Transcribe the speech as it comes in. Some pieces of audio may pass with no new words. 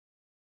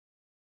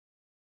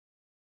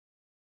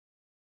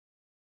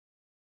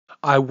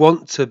I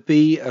want to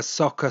be a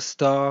soccer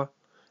star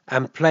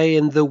and play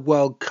in the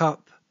World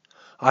Cup.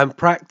 I'm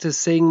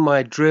practicing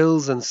my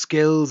drills and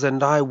skills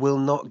and I will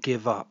not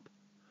give up.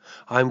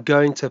 I'm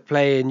going to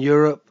play in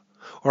Europe,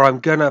 or I'm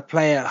gonna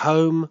play at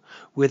home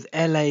with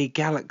LA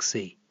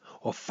Galaxy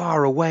or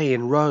far away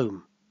in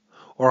Rome.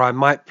 Or I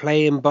might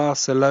play in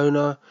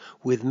Barcelona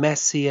with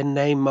Messi and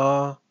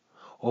Neymar,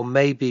 or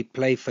maybe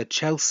play for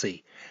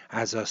Chelsea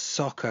as a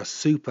soccer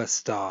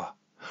superstar.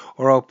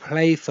 Or I'll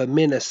play for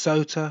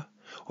Minnesota,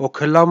 or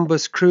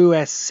Columbus Crew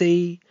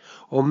SC,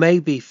 or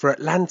maybe for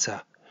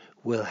Atlanta.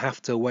 We'll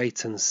have to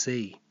wait and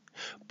see.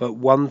 But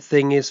one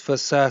thing is for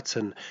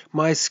certain,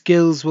 my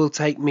skills will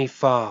take me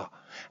far,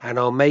 and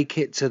I'll make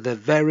it to the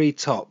very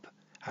top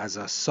as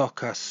a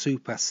soccer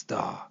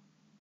superstar.